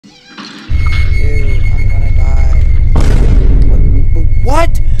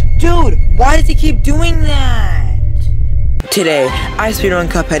What? Dude, why does he keep doing that? Today, I speedrun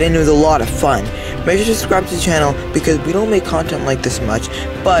Cuphead and it was a lot of fun. Make sure to subscribe to the channel because we don't make content like this much.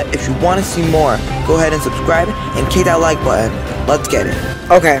 But if you want to see more, go ahead and subscribe and click that like button. Let's get it.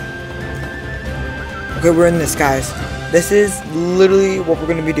 Okay, we're in this, guys. This is literally what we're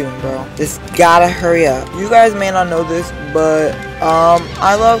gonna be doing, bro. Just gotta hurry up. You guys may not know this, but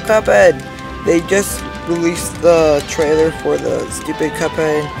I love Cuphead. They just released the trailer for the stupid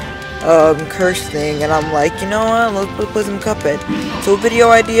Cuphead curse thing, and I'm like, you know what, let's play some Cuphead. So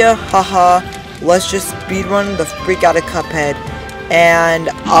video idea, haha, let's just speedrun the freak out of Cuphead, and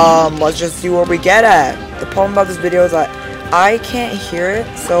let's just see where we get at. The problem about this video is that I can't hear it,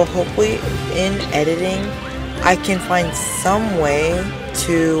 so hopefully in editing I can find some way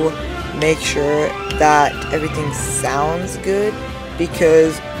to make sure that everything sounds good,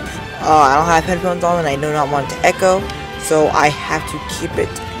 because I don't have headphones on and I do not want it to echo, so I have to keep it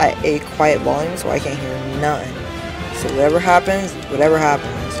at a quiet volume so I can't hear nothing. So whatever happens, we're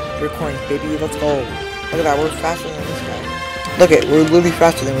recording, baby, let's go. Look at that, we're faster than this guy. Look at, we're literally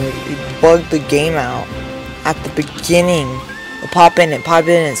faster than we bugged the game out at the beginning. We'll pop in it,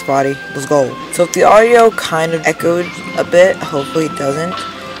 Spotty. Let's go. So if the audio kind of echoed a bit, hopefully it doesn't.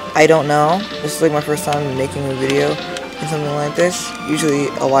 I don't know. This is like my first time making a video and something like this. Usually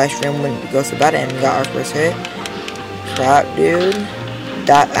a live stream when it goes to bad and we got our first hit. Crap, dude.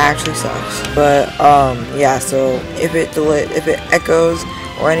 That actually sucks. But yeah. So if it echoes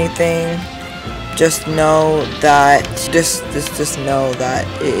or anything, just know that just know that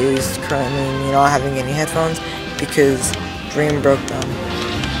it is currently me not having any headphones because Dream broke them.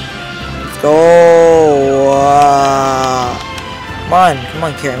 Let's go. Come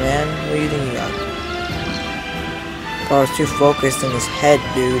on, Carrot Man. What do you think you got? I was too focused in his head,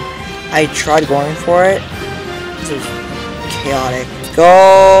 dude. I tried going for it. This is chaotic. Let's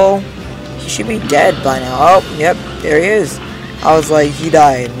go. He should be dead by now. Oh, yep, there he is. I was like, he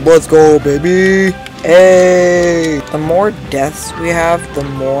died. Let's go, baby. Hey. The more deaths we have, the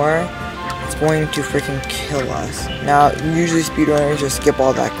more it's going to freaking kill us. Now, usually speedrunners just skip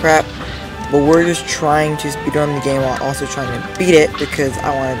all that crap, but we're just trying to speedrun the game while also trying to beat it because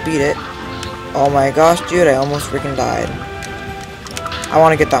I want to beat it. Oh my gosh, dude, I almost freaking died. I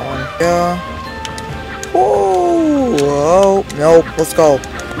want to get that one. Yeah. Oh, nope, let's go.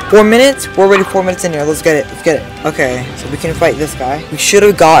 4 minutes? We're already 4 minutes in here. Let's get it. Okay, so we can fight this guy. We should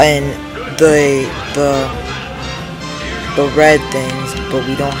have gotten the red things, but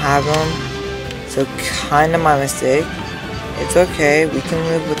we don't have them. So kind of my mistake. It's okay, we can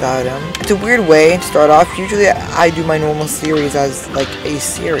live without him. It's a weird way to start off. Usually I do my normal series as like a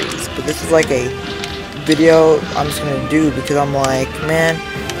series, but this is like a video I'm just gonna do because I'm like, man,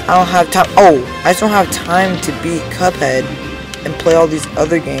 I don't have time. Oh, I just don't have time to beat Cuphead and play all these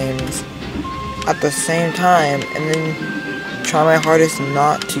other games at the same time and then try my hardest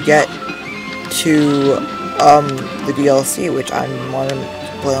not to get to the DLC, which I wanted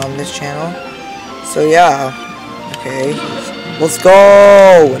to play on this channel. So yeah, okay, let's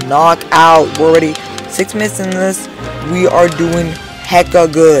go, knock out. We're already 6 minutes in this. We are doing hecka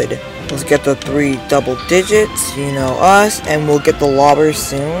good. Let's get the 3 double digits, you know us, and we'll get the lobber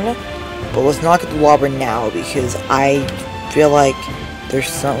soon. But let's not get the lobber now because I feel like there's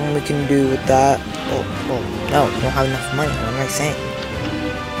something we can do with that. Oh, no, we don't have enough money. What am I saying?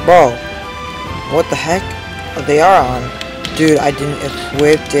 Bro, what the heck? Oh, they are on. Dude, I didn't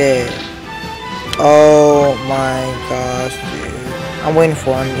equip it. Oh my gosh, dude. I'm waiting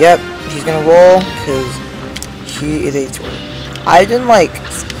for him. Yep, he's gonna roll because he is a tool. I did like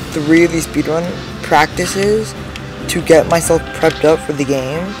 3 of these speedrun practices to get myself prepped up for the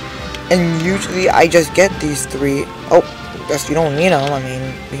game. And usually I just get these 3. Oh, guess you don't need them. I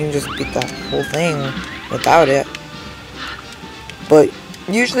mean, we can just beat the whole thing without it. But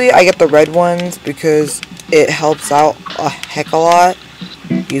usually I get the red ones because it helps out a heck a lot.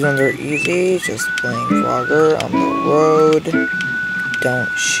 These ones are easy, just playing Frogger on the road. Don't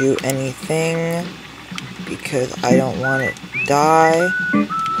shoot anything because I don't want it to die.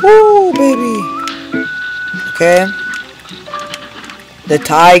 Woo, baby. Okay. The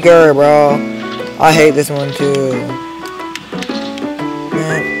tiger, bro. I hate this one too.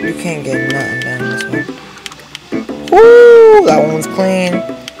 Man, you can't get nothing done in this one. Woo, that one's clean.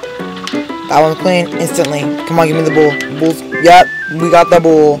 That one's clean instantly. Come on, give me the bull. Bulls. Yep. We got the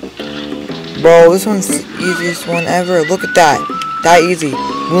bull. Bro, this one's the easiest one ever. Look at that. That easy. We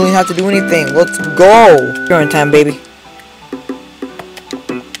don't even have to do anything. Let's go. You're in time, baby.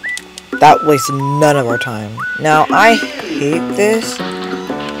 That wasted none of our time. Now, I hate this,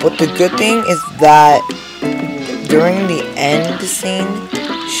 but the good thing is that during the end scene,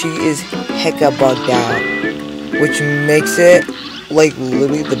 she is hecka bugged out, which makes it like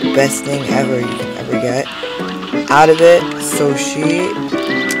literally the best thing ever you can ever get out of it. So she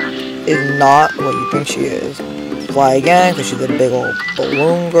is not what you think she is. Fly again, because she's a big old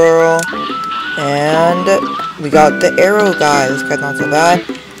balloon girl. And we got the arrow guy. This guy's not so bad.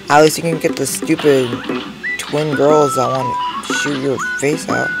 At least you can get the stupid twin girls that want to shoot your face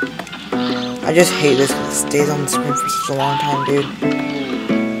out. I just hate this because it stays on the screen for such a long time, dude.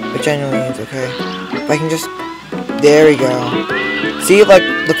 But genuinely, it's okay. If I can just... There we go. See, like,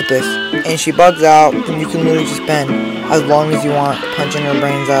 look at this. And she bugs out, and you can literally just spend as long as you want, punching her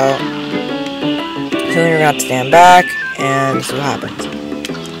brains out. So then you're gonna have to stand back, and this is what happens.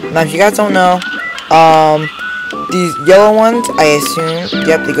 Now, if you guys don't know, these yellow ones, I assume,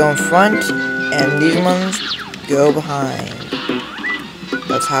 yep, they go in front, and these ones go behind.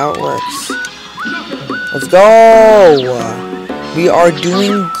 That's how it works. Let's go! We are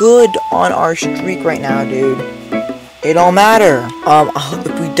doing good on our streak right now, dude. It don't matter.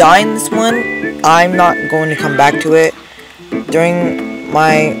 If we die in this one, I'm not going to come back to it. During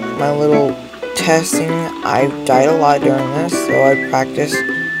my little testing, I died a lot during this, so I practiced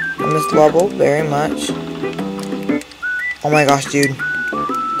on this level very much. Oh my gosh, dude.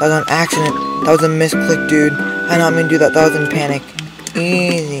 That was an accident. That was a misclick, dude. I did not mean to do that. That was in panic.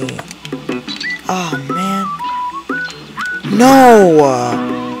 Easy. Oh, man. No!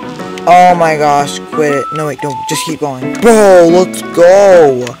 Oh my gosh, quit it. No, wait, don't. Just keep going. Bro, let's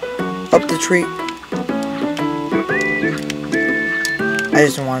go! Up the tree. I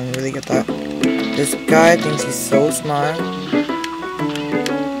just don't want to really get that. This guy thinks he's so smart.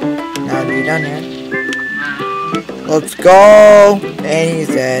 Now be done here. Let's go! And he's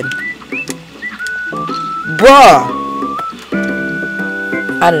dead. Bruh!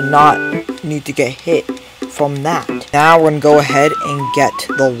 I did not need to get hit from that. Now we're gonna go ahead and get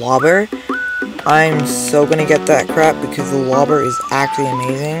the lobber. I'm so gonna get that crap because the lobber is actually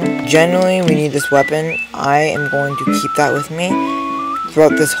amazing. Generally, we need this weapon. I am going to keep that with me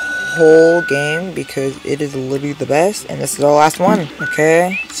throughout this whole game because it is literally the best, and this is our last one.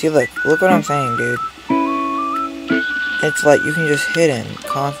 Okay? See, look what I'm saying, dude. It's like you can just hit him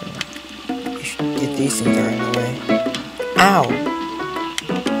constantly if these things are in the way. Ow!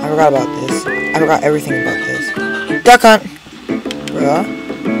 I forgot about this. I forgot everything about this. Duck hunt! Bruh.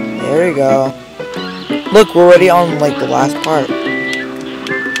 There we go. Look, we're already on, like, the last part.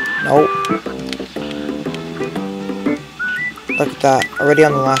 Nope. Look at that. Already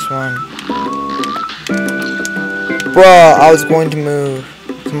on the last one. Bruh, I was going to move.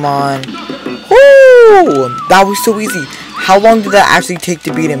 Come on. Woo! That was so easy. How long did that actually take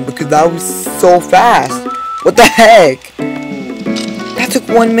to beat him? Because that was so fast. What the heck? That took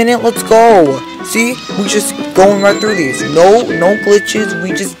 1 minute. Let's go. See? We just going right through these. No glitches.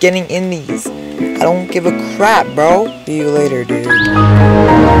 We just getting in these. I don't give a crap, bro. See you later, dude.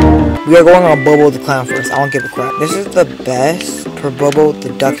 We are going on Bobo the Clown first. I don't give a crap. This is the best for Bobo the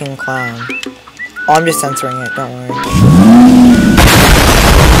Ducking Clown. Oh, I'm just censoring it. Don't worry.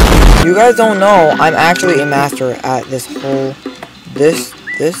 You guys don't know, I'm actually a master at this whole, this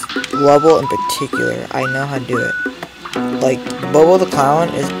level in particular. I know how to do it. Like, Bobo the Clown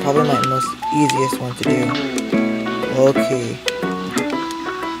is probably my most easiest one to do. Low-key.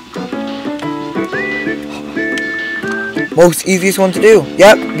 Most easiest one to do.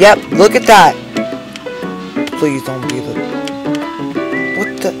 Yep, look at that. Please don't be the...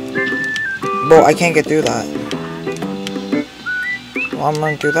 What the... Bro, I can't get through that. Well, I'm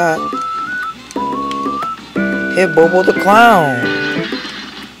gonna do that. Hit Bobo the Clown.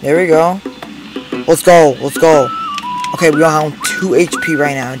 There we go. Let's go. Okay, we don't have 2 HP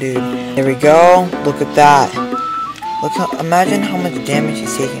right now, dude. There we go. Look at that. Look how, imagine how much damage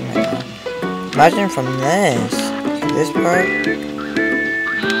he's taking right now. Imagine from this part,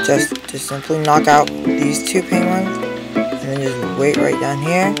 just to simply knock out these 2 penguins, and then just wait right down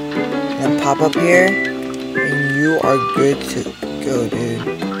here, and then pop up here, and you are good to go, dude.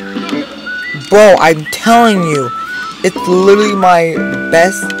 Bro, I'm telling you, it's literally my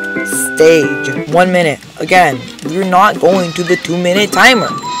best stage. 1 minute. Again, we're not going to the 2-minute timer.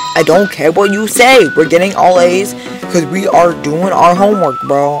 I don't care what you say. We're getting all A's because we are doing our homework,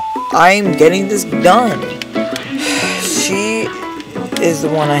 bro. I'm getting this done. She is the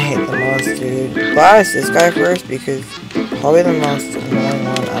one I hate the most, dude. Glad it's this guy first because probably the most annoying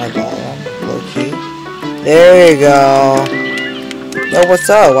one out of all of them, low-key. There you go. Yo, what's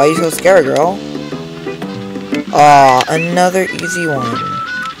up? Why are you so scared, girl? Aw, another easy one.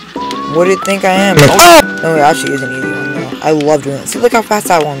 What do you think I am? Oh! No, it actually is an easy one, though. I love doing it. See, look how fast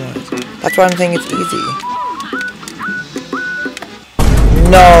that one was. That's why I'm saying it's easy.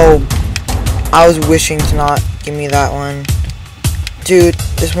 No! I was wishing to not give me that one. Dude,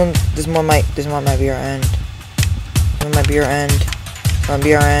 this one might be our end. This one might be our end. This one might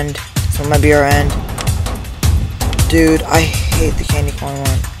be our end. This one might be our end. Dude, I hate the candy corn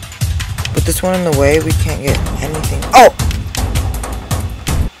one. With this one in the way, we can't get anything. Oh!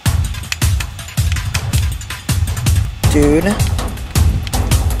 Dude.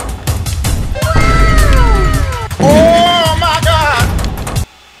 Oh my god!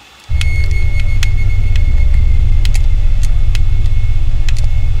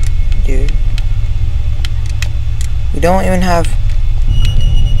 Dude. We don't even have...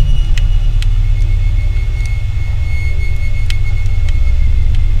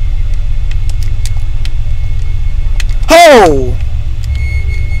 Ho!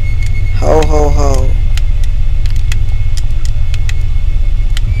 Ho, ho, ho.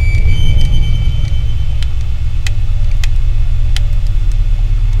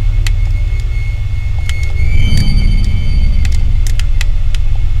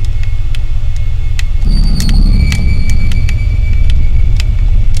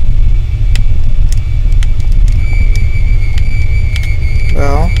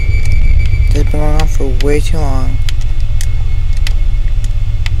 Well, this has been going on for way too long.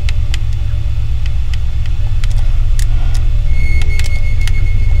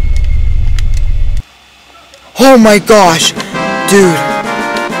 Oh my gosh, dude,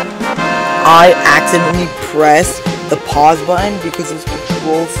 I accidentally pressed the pause button because this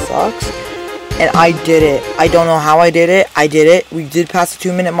control sucks, and I did it. I don't know how I did it. I did it. We did pass the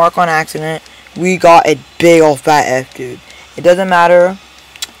 2-minute mark on accident. We got a big old fat F, dude. It doesn't matter.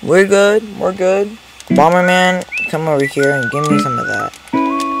 We're good. We're good. Bomberman, come over here and give me some of that.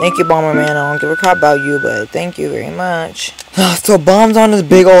 Thank you, Bomberman. I don't give a crap about you, but thank you very much. So Bomb's on his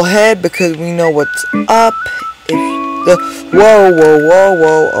big old head because we know what's up. If the whoa, whoa, whoa,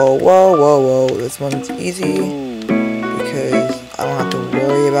 whoa, oh, whoa, whoa, whoa. This one's easy because I don't have to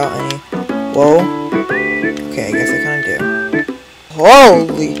worry about any. Whoa. Okay, I guess I kind of do.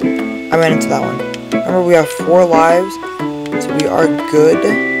 Holy! I ran into that one. Remember, we have 4 lives, so we are good.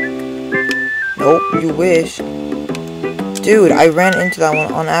 Nope, you wish. Dude, I ran into that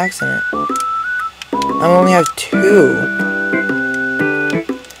one on accident. I only have 2.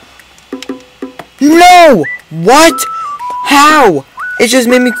 No! What? How? It just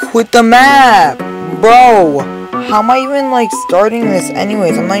made me quit the map. Bro, how am I even like starting this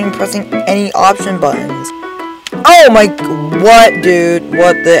anyways? I'm not even pressing any option buttons. Oh my, what, dude?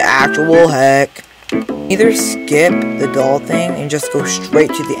 What the actual heck? Either skip the doll thing and just go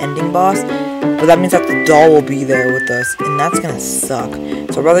straight to the ending boss, but that means that the doll will be there with us, and that's gonna suck.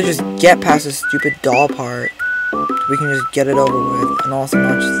 So I'd rather just get past this stupid doll part, so we can just get it over with. And also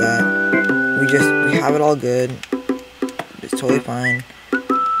not just that, we have it all good. It's totally fine.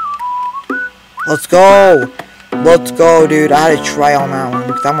 Let's go! Let's go, dude. I had to try on that one,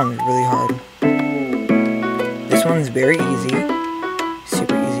 because that one was really hard. This one's very easy.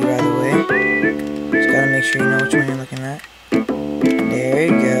 Super easy, by the way. Just gotta make sure you know which one you're looking at. There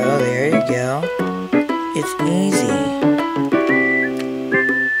you go, there you go. It's easy.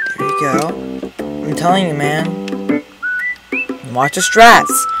 There you go. I'm telling you, man. Watch the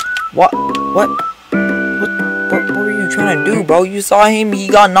strats. What were you trying to do, bro? You saw him, he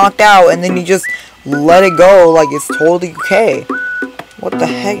got knocked out, and then he just let it go like it's totally okay. What the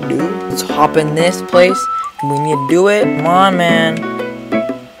heck, dude? Let's hop in this place. We need to do it. Come on, man.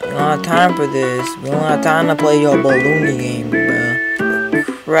 We don't have time for this. We don't have time to play your balloony game, bro.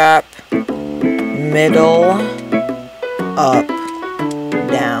 Crap. Middle. Up.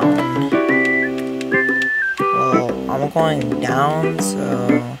 Down. Well, I'm going down,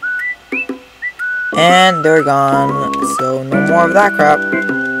 so... And they're gone, so no more of that crap.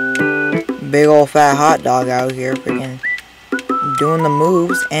 Big old fat hot dog out here, freaking doing the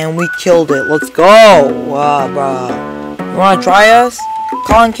moves, and we killed it. Let's go! Wow, bro. You wanna try us?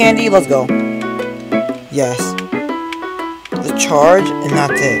 Cotton candy, let's go. Yes. The charge, and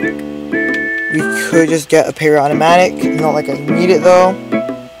that's it. We could just get a parry automatic. Not like I need it though.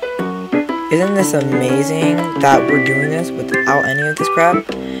 Isn't this amazing that we're doing this without any of this crap?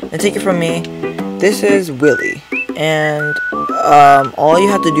 And take it from me. This is Willy, and all you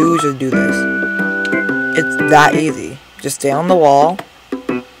have to do is just do this. It's that easy. Just stay on the wall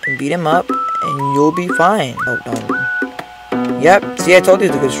and beat him up, and you'll be fine. Oh, don't. Yep. See, I told you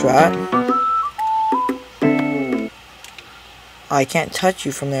it's a good strat. I can't touch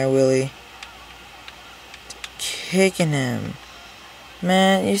you from there, Willy. Kicking him.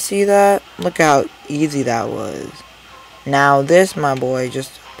 Man, you see that? Look how easy that was. Now this, my boy,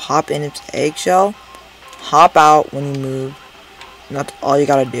 just pop in its eggshell, hop out when you move, That's all you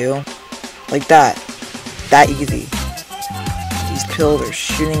gotta do. Like that. That easy. These pills are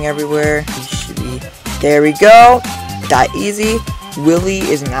shooting everywhere. These should be... There we go. That easy. Willie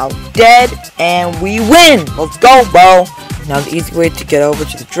is now dead. And we win. Let's go, bro. Now the easy way to get over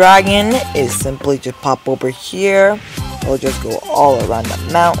to the dragon is simply just pop over here. We'll just go all around the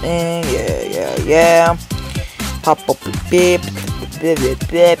mountain. Yeah. Pop up a bit.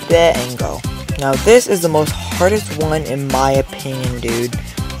 And go. Now this is the most hardest one in my opinion, dude.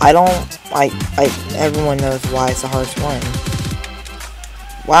 Everyone knows why it's the hardest one.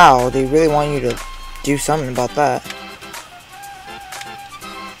 Wow, they really want you to do something about that.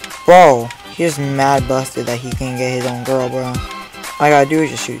 Bro, he's mad busted that he can't get his own girl, bro. All I gotta do is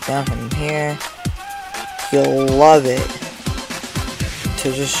just shoot down from here. You'll love it.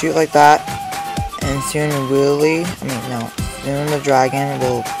 To just shoot like that. And soon soon the dragon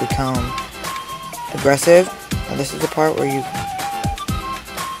will become aggressive. Now this is the part where you...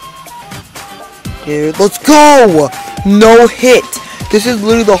 Dude, let's go! No hit! This is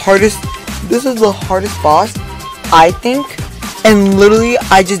literally the hardest... This is the hardest boss, I think. And literally,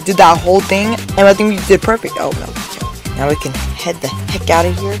 I just did that whole thing, and I think we did perfect. Oh, no. Now we can head the heck out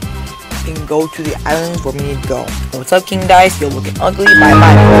of here and go to the islands where we need to go. So what's up, King Dice? You're looking ugly.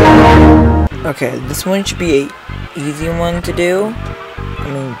 Bye-bye. Okay, this one should be a easy one to do. I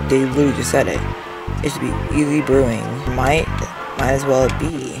mean, they literally just said it. It should be easy brewing. Might as well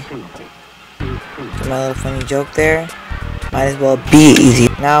be. My little funny joke there. Might as well be easy.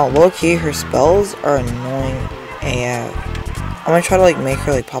 Now, low-key, her spells are annoying AF. I'm gonna try to like make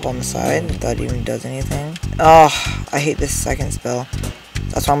her like pop on the side if that even does anything. Oh, I hate this second spell.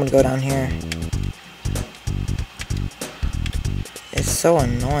 That's why I'm gonna go down here. It's so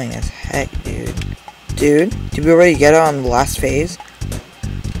annoying as heck, dude. Dude, did we already get it on the last phase?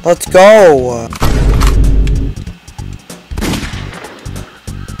 Let's go!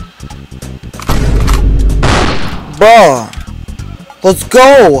 Bruh! Let's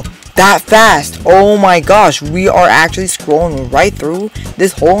go! That fast! Oh my gosh, we are actually scrolling right through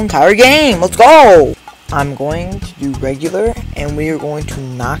this whole entire game! Let's go! I'm going to do regular, and we are going to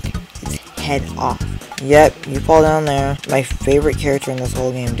knock his head off. Yep, you fall down there. My favorite character in this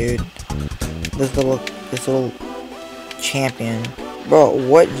whole game, dude. This little champion. Bro,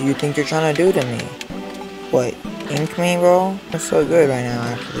 what do you think you're trying to do to me? What, ink me, bro? That's so good right now,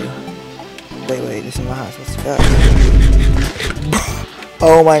 actually. Wait, this is my house. Let's go.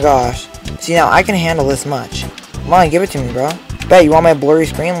 Oh my gosh. See, now I can handle this much. Come on, give it to me, bro. Bet, you want my blurry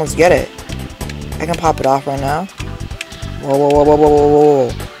screen? Let's get it. I can pop it off right now. Whoa.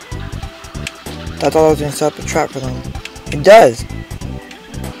 That's all I was going to set up a trap for them. It does.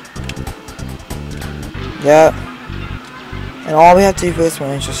 Yep. And all we have to do for this one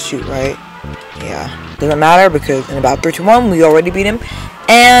is just shoot, right? Yeah. Doesn't matter because in about 3, 2, 1, we already beat him.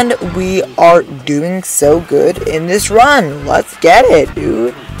 And we are doing so good in this run. Let's get it,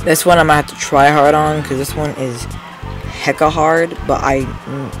 dude. This one I might have to try hard on because this one is hecka hard. But I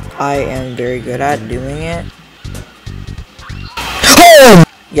am very good at doing it.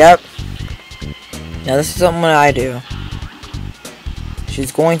 Yep. Now this is something that I do.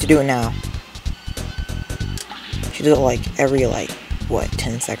 She's going to do it now. She does it like every what,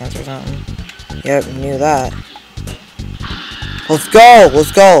 10 seconds or something? Yep, knew that. Let's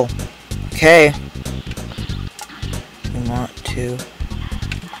go! Okay. We want to...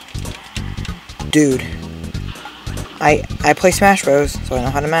 Dude. I play Smash Bros, so I know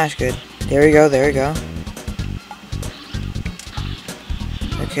how to mash good. There we go.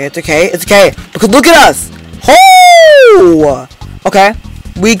 Okay, it's okay. Because look at us! Oh! Okay,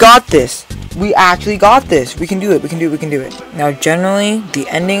 we got this. We actually got this. We can do it. Now, generally, the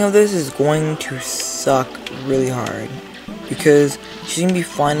ending of this is going to suck really hard. Because she's going to be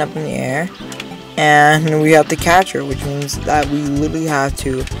flying up in the air. And we have to catch her. Which means that we literally have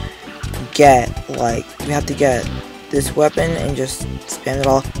to get, we have to get this weapon and just spam it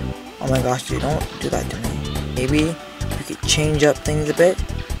all. Oh my gosh, dude, don't do that to me. Maybe we could change up things a bit.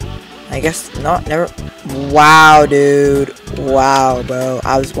 I guess not, never. Wow, dude. Wow, bro.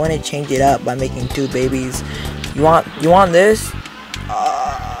 I was going to change it up by making 2 babies. You want this?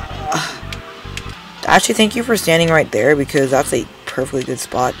 Actually, thank you for standing right there because that's a perfectly good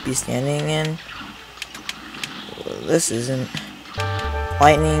spot to be standing in. This isn't.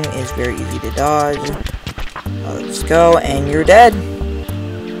 Lightning is very easy to dodge. Let's go, and you're dead.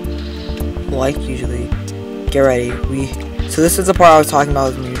 Like usually. Get ready. So this is the part I was talking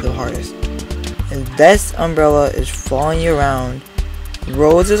about is usually the hardest. And this umbrella is following you around.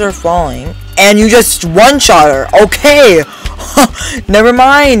 Roses are falling. And you just one-shot her. Okay. Never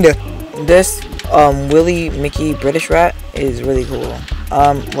mind. This Willie Mickey British rat is really cool.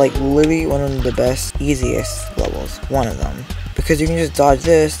 Like literally one of the best, easiest levels. One of them. Because you can just dodge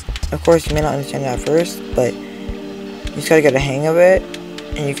this. Of course, you may not understand it at first, but you just gotta get a hang of it,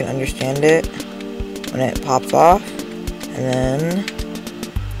 and you can understand it when it pops off. And then,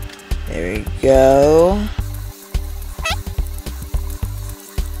 there we go.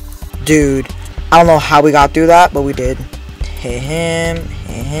 Dude, I don't know how we got through that, but we did. Hit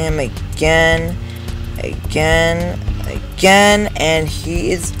him again, and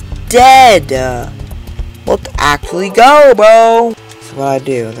he is dead. Let's actually go, bro. This is what I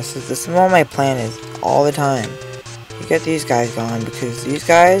do. This is what my plan is all the time. You get these guys going because these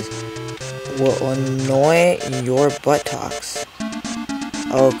guys will annoy your buttocks.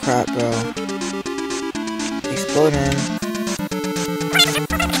 Oh crap, bro. Explode him.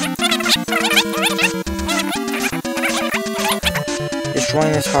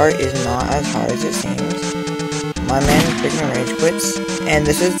 Destroying this heart is not as hard as it seems. My man is freaking rage quits, and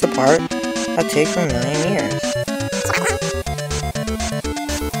this is the part that takes a million years.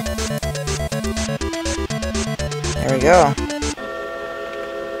 There we go.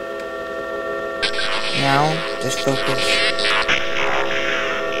 Now, just focus.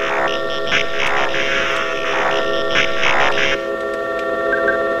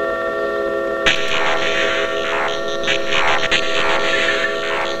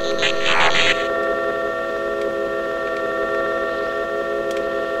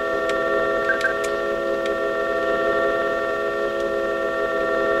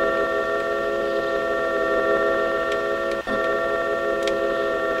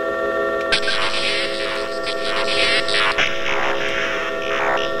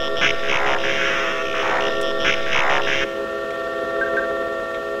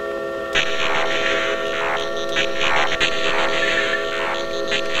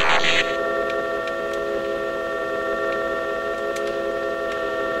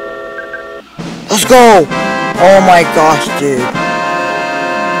 Let's go! Oh my gosh, dude.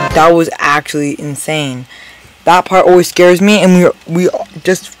 That was actually insane. That part always scares me, and we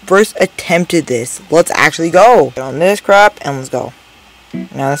just first attempted this. Let's actually go. Get on this crap, and let's go.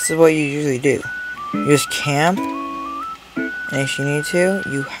 Now, this is what you usually do. You just camp, and if you need to,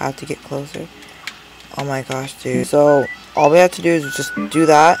 you have to get closer. Oh my gosh, dude. So, all we have to do is just do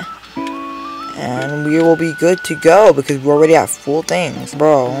that, and we will be good to go because we're already at full things.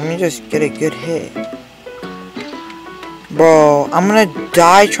 Bro, let me just get a good hit. Bro, I'm gonna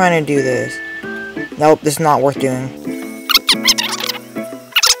die trying to do this. Nope, this is not worth doing.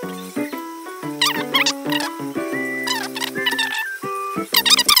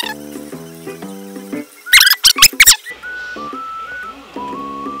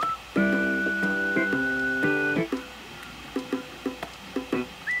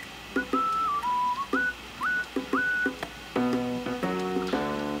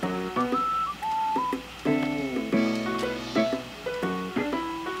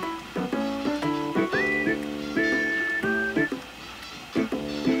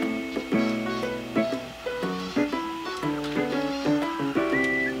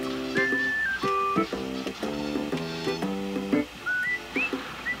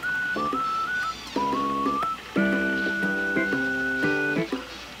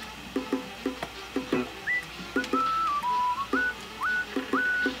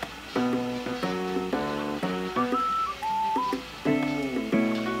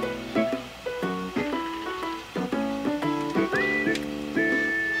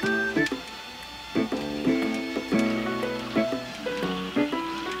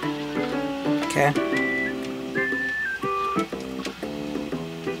 Okay.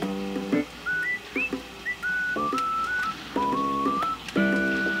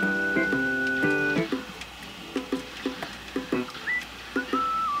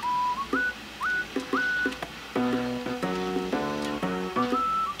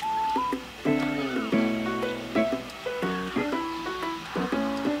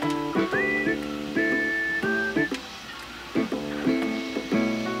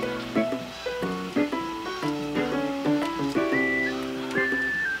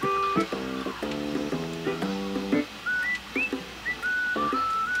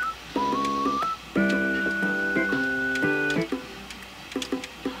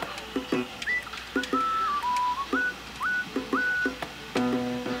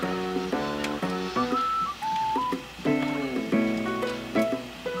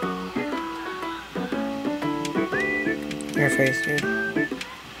 Your face, dude.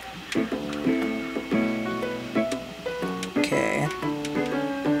 Okay.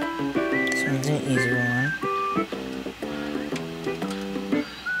 This one's an easy one.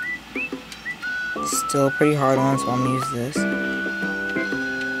 Still a pretty hard one, so I'm gonna use this.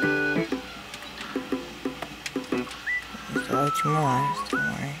 Still have 2 more lives, don't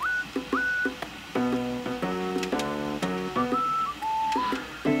worry.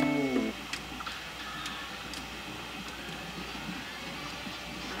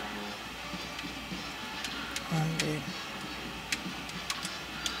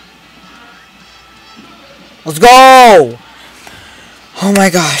 Let's go! Oh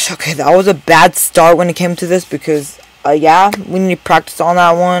my gosh, okay, that was a bad start when it came to this because, yeah, we need to practice on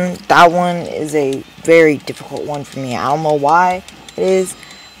that one. That one is a very difficult one for me. I don't know why it is,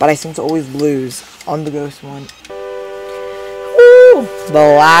 but I seem to always lose on the ghost one. Woo!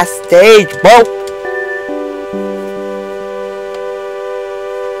 The last stage, bro!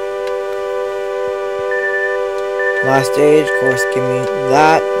 Last stage, of course, give me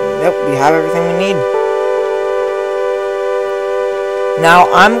that. Yep, we have everything we need.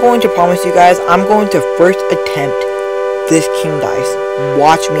 Now, I'm going to promise you guys, I'm going to first attempt this king dice.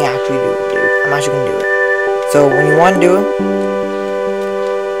 Watch me actually do it, dude. I'm actually going to do it. So, when you want to do it...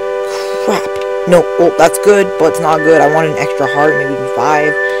 Crap. No, well, that's good, but it's not good. I wanted an extra heart, maybe even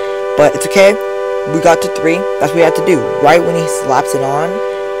 5. But it's okay. We got to 3. That's what we had to do. Right when he slaps it on,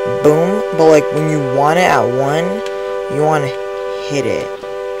 boom. But, like, when you want it at 1... You want to hit it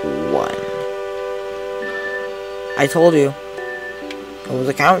 1. I told you. It was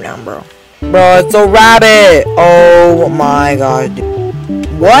a countdown, bro. Bro, it's a rabbit! Oh my god.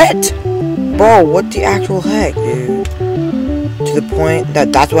 What? Bro, what the actual heck, dude? To the point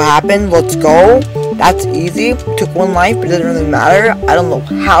that that's what happened? Let's go. That's easy. Took 1 life, but it doesn't really matter. I don't know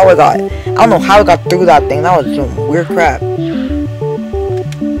how I got through that thing. That was some weird crap.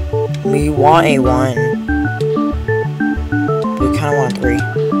 We want a 1. We kind of want a 3.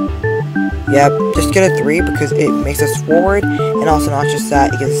 Yep, just get a 3 because it makes us forward, and also not just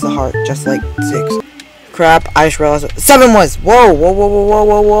that, it gives us a heart, just like 6. Crap, I just realized what 7 was! Whoa, whoa, whoa, whoa, whoa,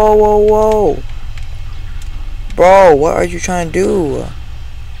 whoa, whoa, whoa, whoa! Bro, what are you trying to do?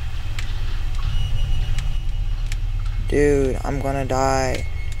 Dude, I'm gonna die.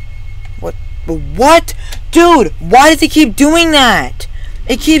 What? What? Dude, why does it keep doing that?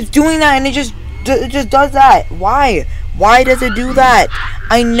 It keeps doing that, and it just does that. Why? Why does it do that?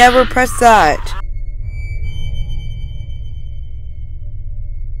 I never pressed that.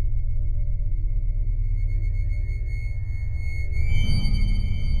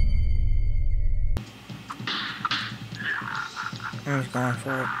 I'm just going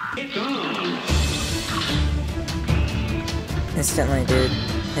for it. Instantly, dude.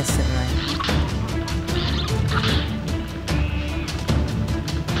 Instantly.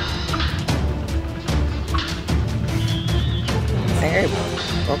 I think I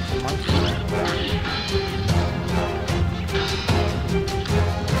broke the monkey.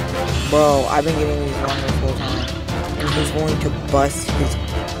 Bro, I've been getting these wrong this whole time. And he's going to bust his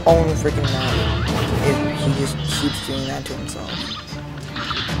own freaking mouth if he just keeps doing that to himself.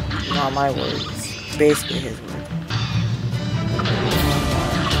 Not my words. Basically his words.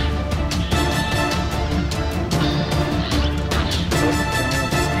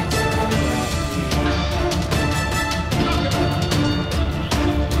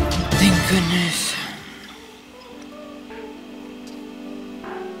 Thank goodness.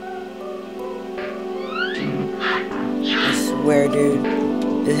 I swear, dude,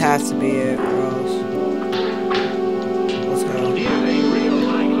 this has to be it, or else. Let's go.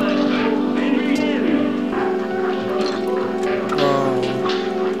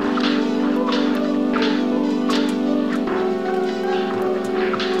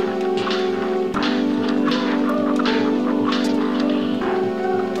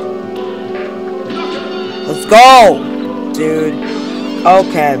 Let's go! Dude.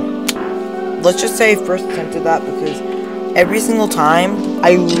 Okay. Let's just say first attempt at that because every single time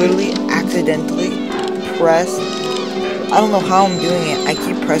I literally accidentally press. I don't know how I'm doing it. I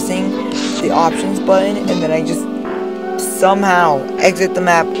keep pressing the options button and then I just somehow exit the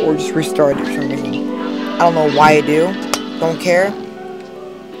map or just restart it for some reason. I don't know why I do. Don't care.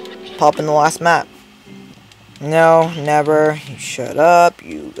 Pop in the last map. No, never. You shut up.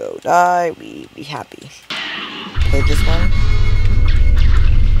 You go die. We be happy. Play this one.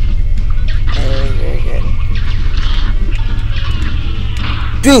 Very, very good.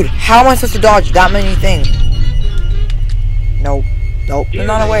 Dude, how am I supposed to dodge that many things? Nope. Nope. There's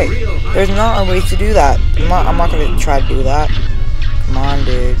not a way. There's not a way to do that. I'm not gonna try to do that. Come on,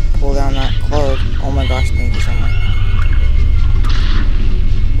 dude. Pull down that clothes. Oh my gosh, thank you so much.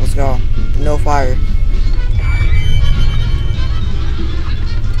 Let's go. No fire.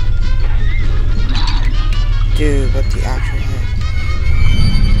 Dude, what the actual heck?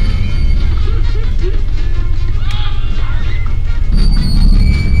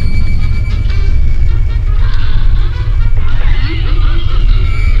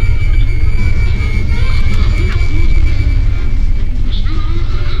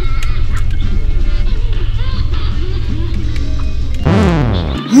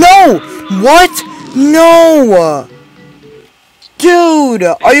 What? No! Dude,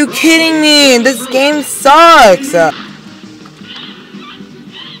 are you kidding me? This game sucks! Okay.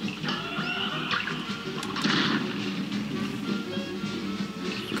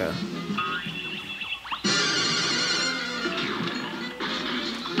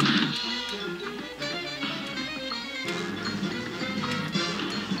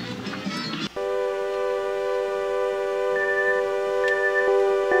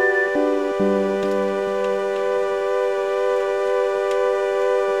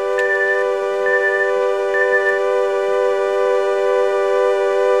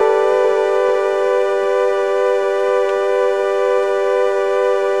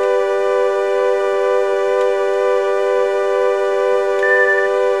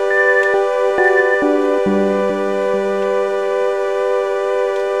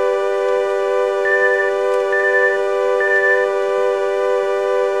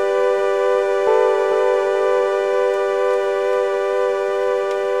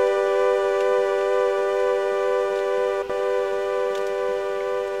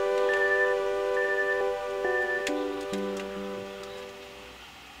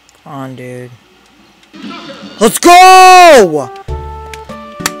 Come on, dude. Let's go!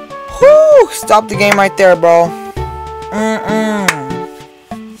 Whew! Stop the game right there, bro.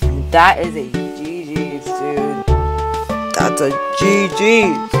 That is a GG's, dude. That's a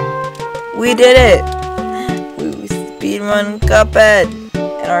GG's. We did it. We speedrun Cuphead.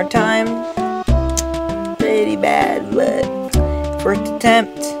 And our time, pretty bad, but first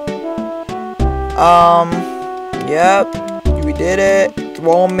attempt. Yep. We did it.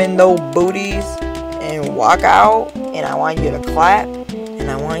 Throw them in those booties and walk out. And I want you to clap.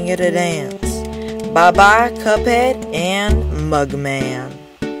 And I want you to dance. Bye-bye, Cuphead and Mugman.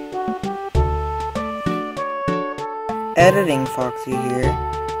 Editing Foxy here.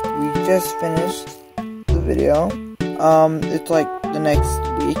 We just finished the video. It's like the next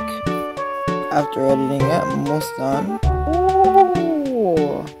week after editing it. I'm almost done.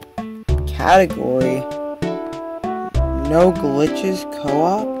 Ooh. Category. No glitches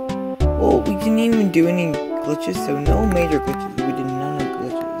co-op? Well, we didn't even do any glitches, so no major glitches. We did none of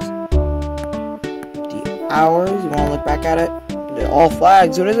glitches. The hours, you wanna look back at it? They're all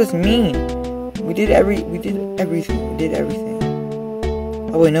flags. What does this mean? We did everything. We did everything.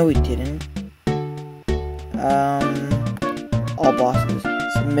 Oh wait, no we didn't. All bosses.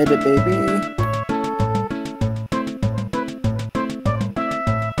 Submit it, baby.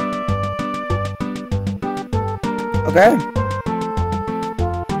 Okay.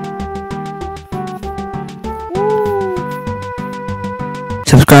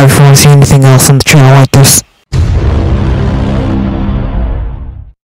 Subscribe if you want to see anything else on the channel.